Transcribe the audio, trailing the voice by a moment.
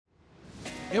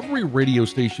Every radio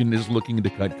station is looking to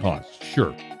cut costs,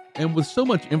 sure. And with so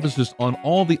much emphasis on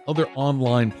all the other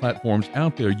online platforms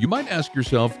out there, you might ask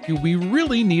yourself, do we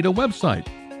really need a website?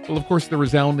 Well, of course, the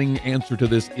resounding answer to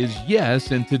this is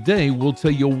yes, and today we'll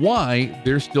tell you why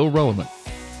they're still relevant.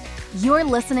 You're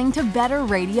listening to Better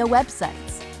Radio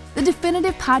Websites, the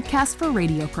definitive podcast for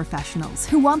radio professionals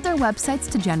who want their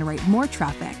websites to generate more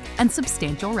traffic and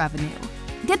substantial revenue.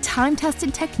 Get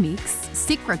time-tested techniques,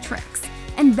 secret tricks,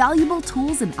 and valuable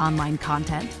tools in online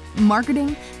content,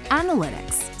 marketing,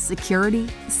 analytics, security,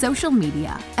 social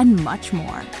media, and much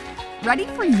more. Ready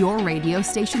for your radio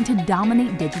station to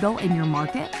dominate digital in your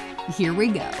market? Here we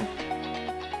go.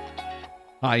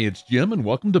 Hi, it's Jim, and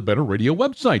welcome to Better Radio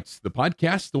Websites, the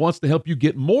podcast that wants to help you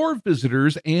get more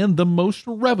visitors and the most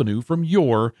revenue from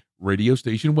your radio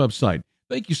station website.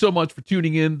 Thank you so much for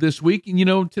tuning in this week.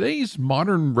 And today's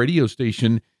modern radio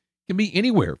station can be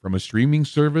anywhere from a streaming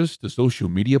service to social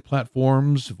media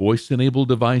platforms, voice-enabled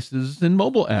devices, and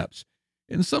mobile apps.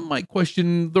 And some might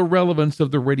question the relevance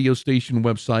of the radio station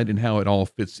website and how it all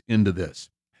fits into this.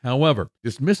 However,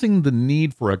 dismissing the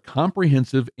need for a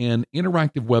comprehensive and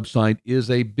interactive website is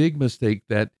a big mistake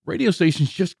that radio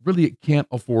stations just really can't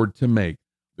afford to make.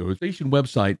 The station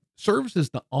website serves as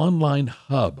the online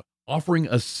hub, offering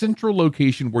a central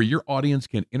location where your audience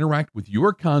can interact with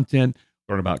your content,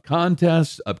 learn about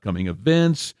contests, upcoming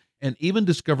events, and even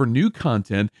discover new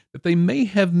content that they may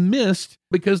have missed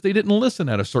because they didn't listen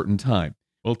at a certain time.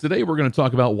 Well, today we're going to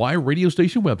talk about why radio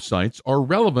station websites are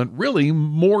relevant really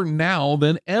more now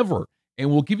than ever. And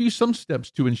we'll give you some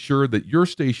steps to ensure that your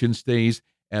station stays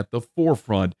at the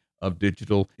forefront of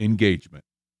digital engagement.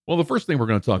 Well, the first thing we're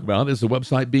going to talk about is the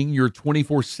website being your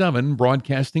 24/7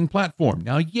 broadcasting platform.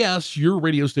 Now, yes, your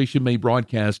radio station may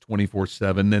broadcast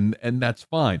 24/7, and that's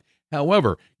fine.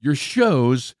 However, your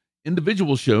shows,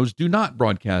 individual shows, do not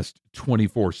broadcast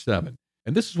 24/7.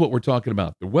 And this is what we're talking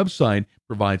about. The website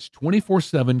provides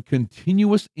 24/7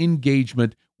 continuous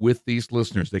engagement with these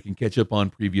listeners. They can catch up on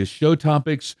previous show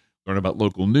topics, learn about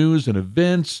local news and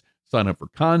events, sign up for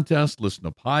contests, listen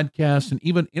to podcasts, and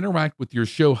even interact with your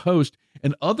show host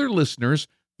and other listeners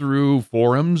through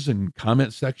forums and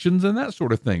comment sections and that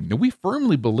sort of thing. Now, we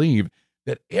firmly believe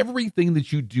that everything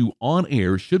that you do on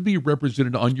air should be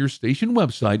represented on your station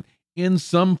website in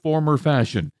some form or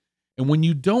fashion. And when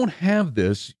you don't have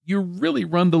this, you really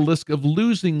run the risk of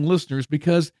losing listeners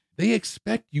because they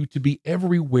expect you to be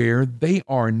everywhere they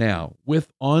are now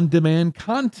with on-demand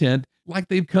content like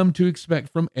they've come to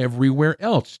expect from everywhere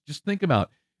else. Just think about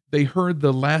it. They heard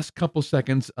the last couple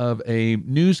seconds of a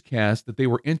newscast that they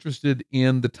were interested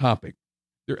in the topic.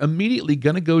 They're immediately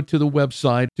going to go to the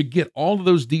website to get all of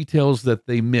those details that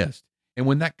they missed. And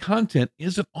when that content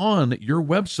isn't on your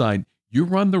website, you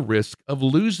run the risk of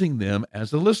losing them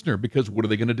as a listener because what are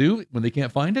they going to do when they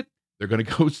can't find it? They're going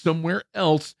to go somewhere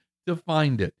else to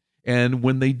find it. And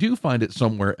when they do find it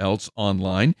somewhere else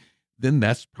online, then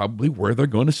that's probably where they're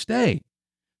going to stay.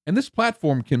 And this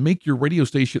platform can make your radio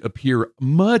station appear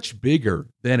much bigger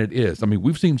than it is. I mean,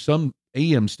 we've seen some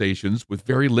AM stations with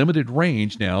very limited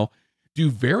range now do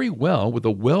very well with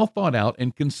a well thought out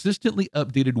and consistently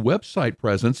updated website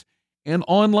presence and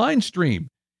online stream.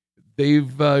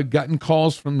 They've gotten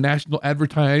calls from national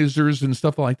advertisers and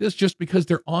stuff like this just because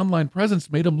their online presence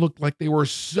made them look like they were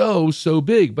so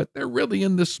big, but they're really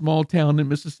in this small town in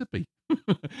Mississippi.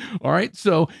 All right,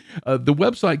 so the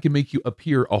website can make you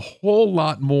appear a whole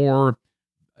lot more,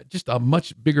 just a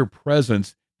much bigger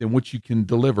presence than what you can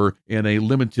deliver in a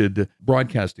limited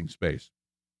broadcasting space.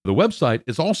 The website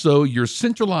is also your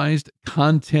centralized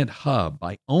content hub.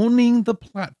 By owning the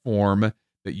platform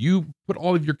that you put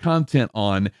all of your content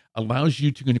on allows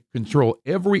you to control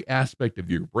every aspect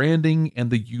of your branding and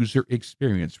the user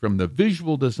experience, from the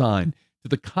visual design to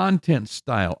the content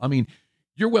style. I mean,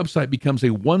 your website becomes a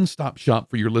one-stop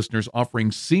shop for your listeners,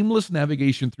 offering seamless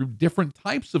navigation through different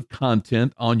types of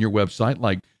content on your website,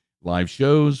 like live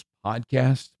shows,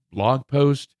 podcasts, blog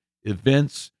posts,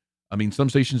 events. I mean, some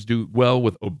stations do well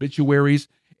with obituaries.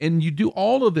 And you do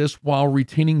all of this while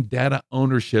retaining data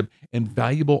ownership and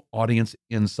valuable audience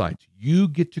insights. You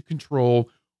get to control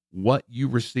what you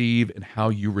receive and how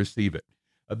you receive it.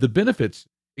 The benefits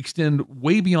extend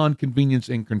way beyond convenience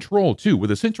and control, too.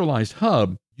 With a centralized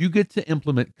hub, you get to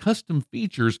implement custom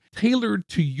features tailored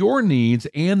to your needs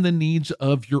and the needs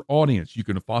of your audience. You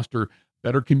can foster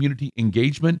better community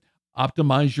engagement,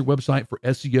 optimize your website for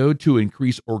SEO to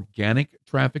increase organic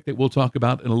traffic that we'll talk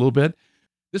about in a little bit.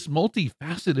 This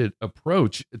multifaceted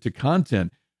approach to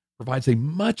content provides a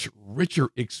much richer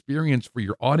experience for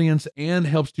your audience and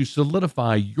helps to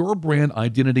solidify your brand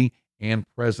identity and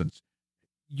presence.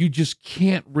 You just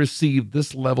can't receive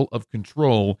this level of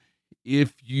control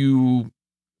if you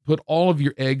put all of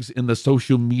your eggs in the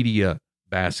social media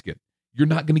basket. You're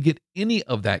not going to get any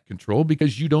of that control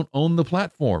because you don't own the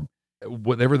platform.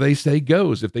 Whatever they say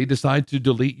goes. If they decide to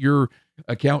delete your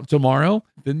account tomorrow,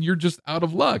 then you're just out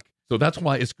of luck. So that's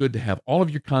why it's good to have all of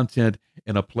your content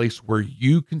in a place where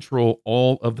you control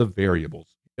all of the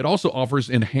variables. It also offers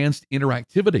enhanced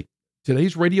interactivity.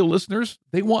 Today's radio listeners,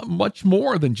 they want much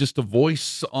more than just a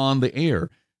voice on the air.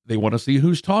 They want to see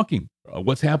who's talking,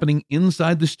 what's happening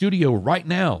inside the studio right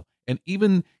now, and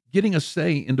even getting a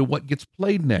say into what gets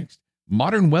played next.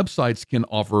 Modern websites can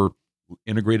offer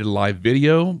integrated live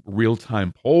video,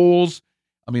 real-time polls.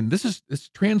 I mean, this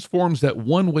transforms that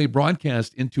one-way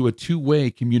broadcast into a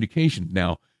two-way communication.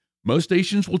 Now, most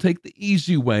stations will take the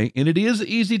easy way, and it is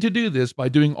easy to do this by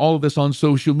doing all of this on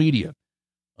social media.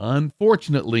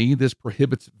 Unfortunately, this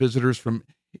prohibits visitors from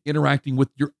interacting with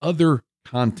your other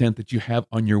content that you have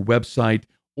on your website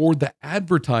or the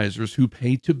advertisers who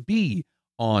pay to be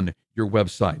on your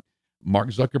website. Mark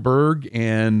Zuckerberg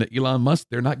and Elon Musk,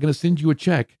 they're not going to send you a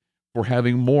check for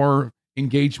having more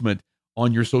engagement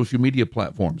on your social media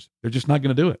platforms. They're just not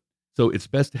going to do it. So it's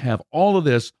best to have all of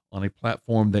this on a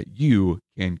platform that you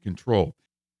can control.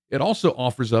 It also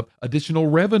offers up additional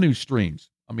revenue streams.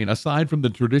 I mean, aside from the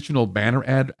traditional banner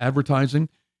advertising,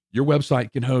 your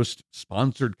website can host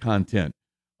sponsored content,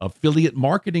 affiliate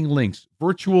marketing links,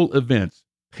 virtual events,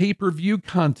 pay-per-view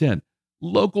content,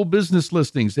 local business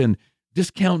listings, and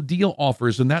discount deal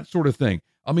offers and that sort of thing.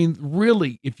 I mean,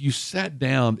 really, if you sat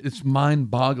down, it's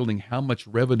mind-boggling how much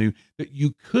revenue that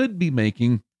you could be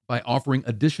making by offering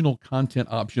additional content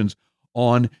options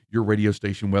on your radio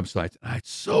station websites. I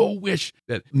so wish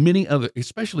that many other,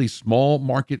 especially small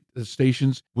market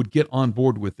stations, would get on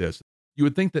board with this. You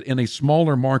would think that in a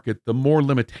smaller market, the more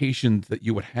limitations that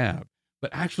you would have, but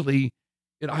actually,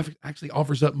 it actually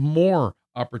offers up more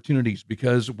opportunities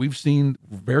because we've seen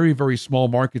very, very small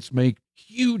markets make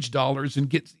huge dollars and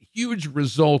get huge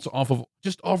results off of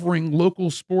just offering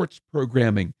local sports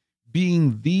programming,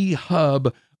 being the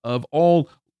hub of all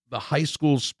the high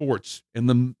school sports and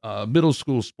the middle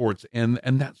school sports and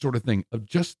that sort of thing, of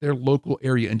just their local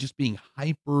area and just being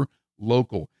hyper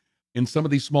local. In some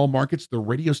of these small markets, the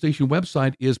radio station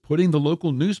website is putting the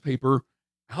local newspaper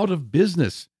out of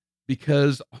business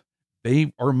because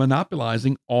they are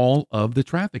monopolizing all of the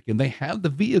traffic and they have the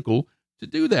vehicle to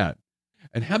do that.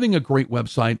 And having a great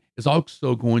website is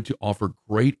also going to offer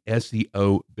great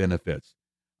SEO benefits.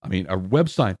 I mean, a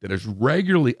website that is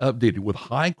regularly updated with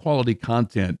high quality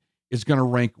content is going to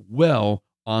rank well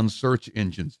on search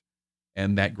engines.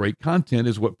 And that great content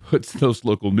is what puts those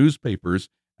local newspapers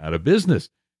out of business.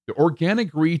 The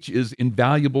organic reach is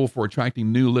invaluable for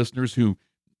attracting new listeners who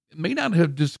may not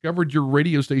have discovered your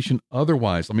radio station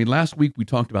otherwise. I mean, last week we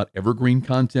talked about evergreen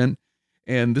content,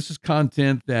 and this is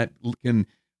content that can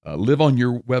live on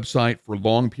your website for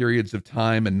long periods of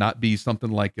time and not be something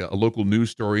like a local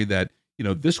news story that, you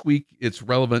know, this week it's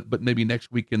relevant, but maybe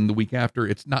next week and the week after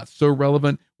it's not so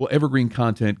relevant. Well, evergreen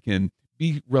content can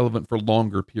be relevant for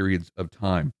longer periods of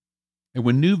time. And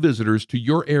when new visitors to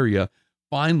your area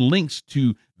find links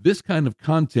to this kind of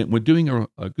content when doing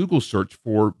a Google search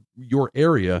for your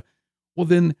area, well,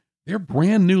 then they're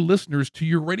brand new listeners to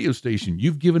your radio station.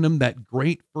 You've given them that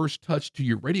great first touch to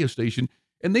your radio station,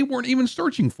 and they weren't even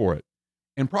searching for it.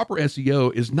 And proper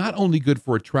SEO is not only good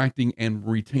for attracting and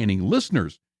retaining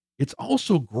listeners, it's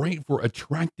also great for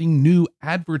attracting new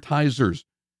advertisers.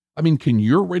 I mean, can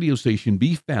your radio station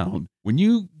be found when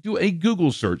you do a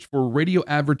Google search for radio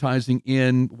advertising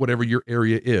in whatever your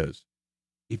area is?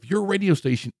 If your radio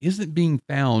station isn't being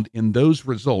found in those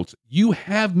results, you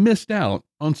have missed out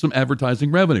on some advertising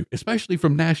revenue, especially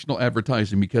from national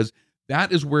advertising, because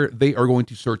that is where they are going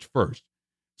to search first.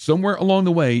 Somewhere along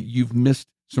the way, you've missed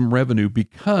some revenue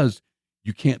because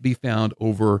you can't be found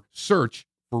over search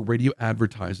for radio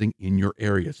advertising in your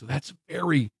area. So that's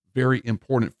very, very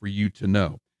important for you to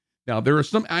know. Now, there are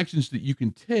some actions that you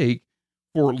can take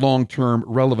for long-term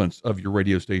relevance of your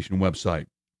radio station website.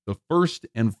 The first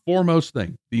and foremost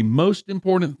thing, the most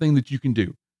important thing that you can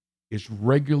do is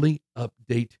regularly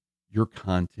update your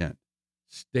content.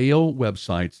 Stale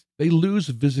websites, they lose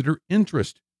visitor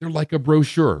interest. They're like a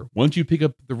brochure. Once you pick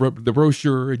up the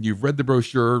brochure and you've read the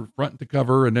brochure front to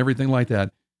cover and everything like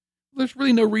that, there's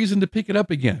really no reason to pick it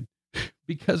up again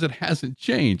because it hasn't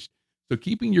changed. So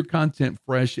keeping your content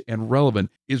fresh and relevant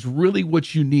is really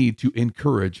what you need to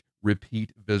encourage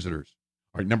repeat visitors.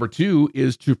 All right, number 2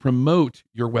 is to promote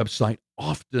your website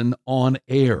often on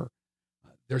air.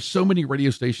 There's so many radio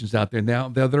stations out there now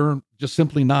that are just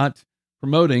simply not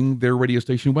promoting their radio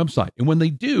station website. And when they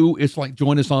do, it's like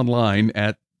join us online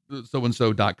at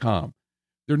soandso.com.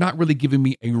 they're not really giving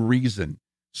me a reason.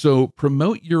 So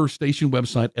promote your station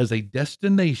website as a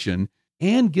destination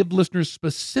and give listeners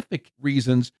specific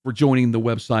reasons for joining the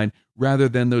website rather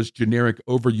than those generic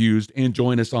overused and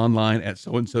join us online at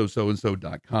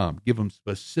so-and-so.com. Give them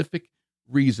specific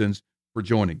reasons for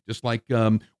joining, just like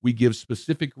we give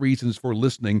specific reasons for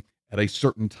listening at a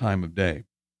certain time of day.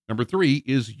 Number 3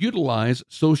 is utilize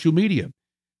social media.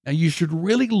 Now, you should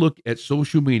really look at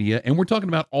social media, and we're talking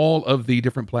about all of the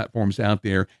different platforms out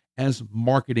there, as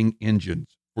marketing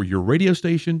engines for your radio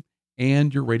station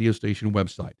and your radio station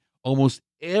website. Almost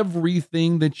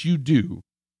everything that you do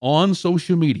on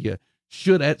social media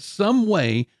should at some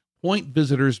way point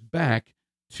visitors back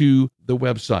to the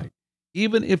website.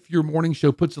 Even if your morning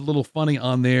show puts a little funny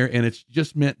on there and it's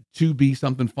just meant to be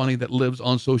something funny that lives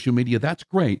on social media, that's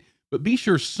great. But be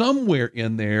sure somewhere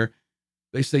in there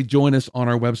they say join us on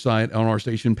our website, on our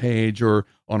station page, or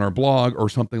on our blog or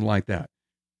something like that.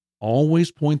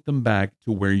 Always point them back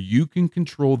to where you can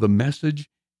control the message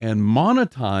and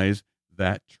monetize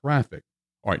that traffic.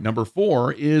 All right, number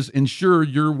 4 is ensure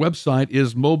your website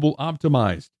is mobile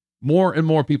optimized. More and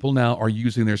more people now are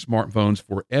using their smartphones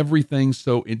for everything,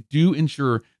 so do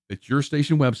ensure that your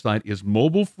station website is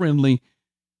mobile friendly,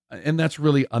 and that's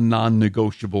really a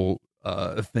non-negotiable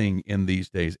thing in these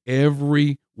days.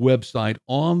 Every website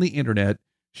on the internet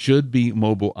should be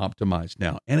mobile optimized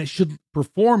now, and it should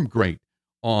perform great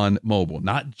on mobile,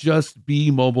 not just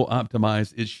be mobile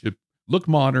optimized. It should look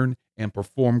modern and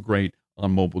perform great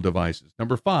on mobile devices.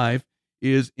 Number 5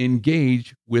 is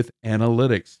engage with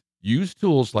analytics. Use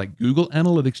tools like Google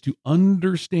Analytics to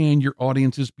understand your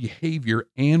audience's behavior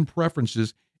and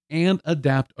preferences and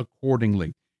adapt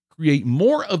accordingly. Create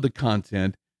more of the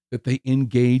content that they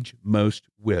engage most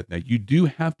with. Now, you do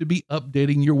have to be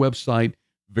updating your website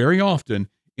very often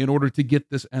in order to get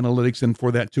this analytics and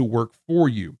for that to work for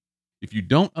you. If you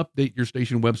don't update your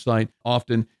station website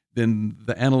often, then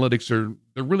the analytics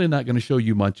they're really not going to show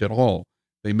you much at all.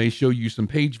 They may show you some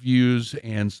page views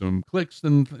and some clicks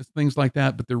and things like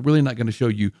that, but they're really not going to show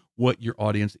you what your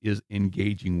audience is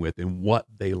engaging with and what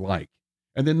they like.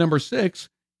 And then number 6,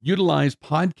 utilize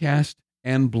podcasts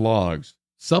and blogs.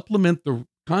 Supplement the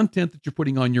content that you're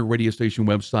putting on your radio station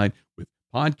website with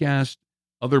podcasts,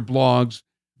 other blogs.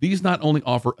 These not only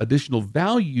offer additional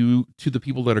value to the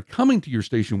people that are coming to your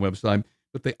station website,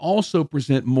 but they also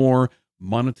present more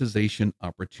monetization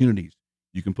opportunities.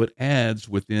 You can put ads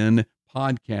within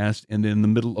podcasts and in the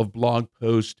middle of blog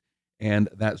posts and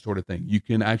that sort of thing. You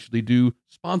can actually do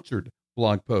sponsored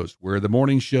blog posts where the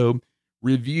morning show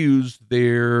reviews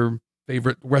their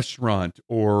favorite restaurant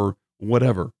or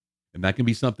whatever. And that can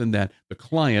be something that the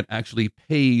client actually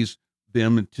pays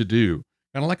them to do.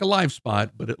 Kind of like a live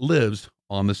spot, but it lives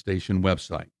on the station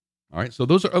website. All right, so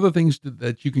those are other things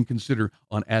that you can consider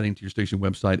on adding to your station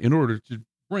website in order to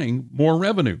bring more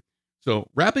revenue. So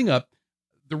wrapping up,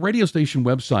 the radio station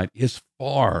website is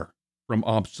far from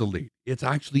obsolete. It's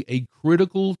actually a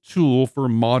critical tool for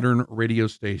modern radio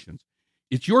stations.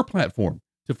 It's your platform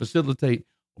to facilitate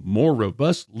more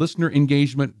robust listener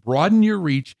engagement, broaden your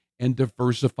reach, and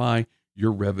diversify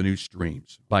your revenue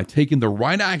streams. By taking the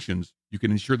right actions, you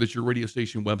can ensure that your radio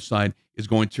station website is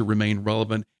going to remain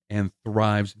relevant and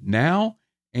thrives now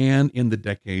and in the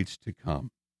decades to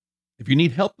come. If you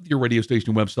need help with your radio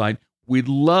station website, we'd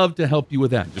love to help you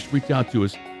with that. Just reach out to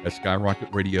us at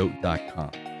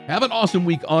skyrocketradio.com. Have an awesome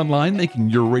week online, making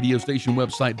your radio station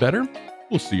website better.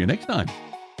 We'll see you next time.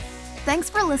 Thanks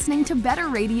for listening to Better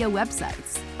Radio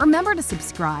Websites. Remember to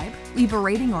subscribe, leave a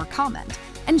rating or comment,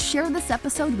 and share this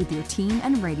episode with your team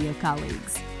and radio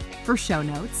colleagues. For show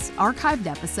notes, archived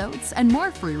episodes, and more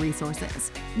free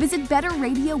resources, visit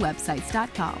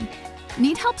betterradiowebsites.com.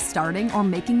 Need help starting or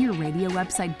making your radio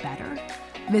website better?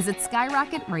 Visit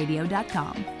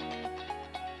skyrocketradio.com.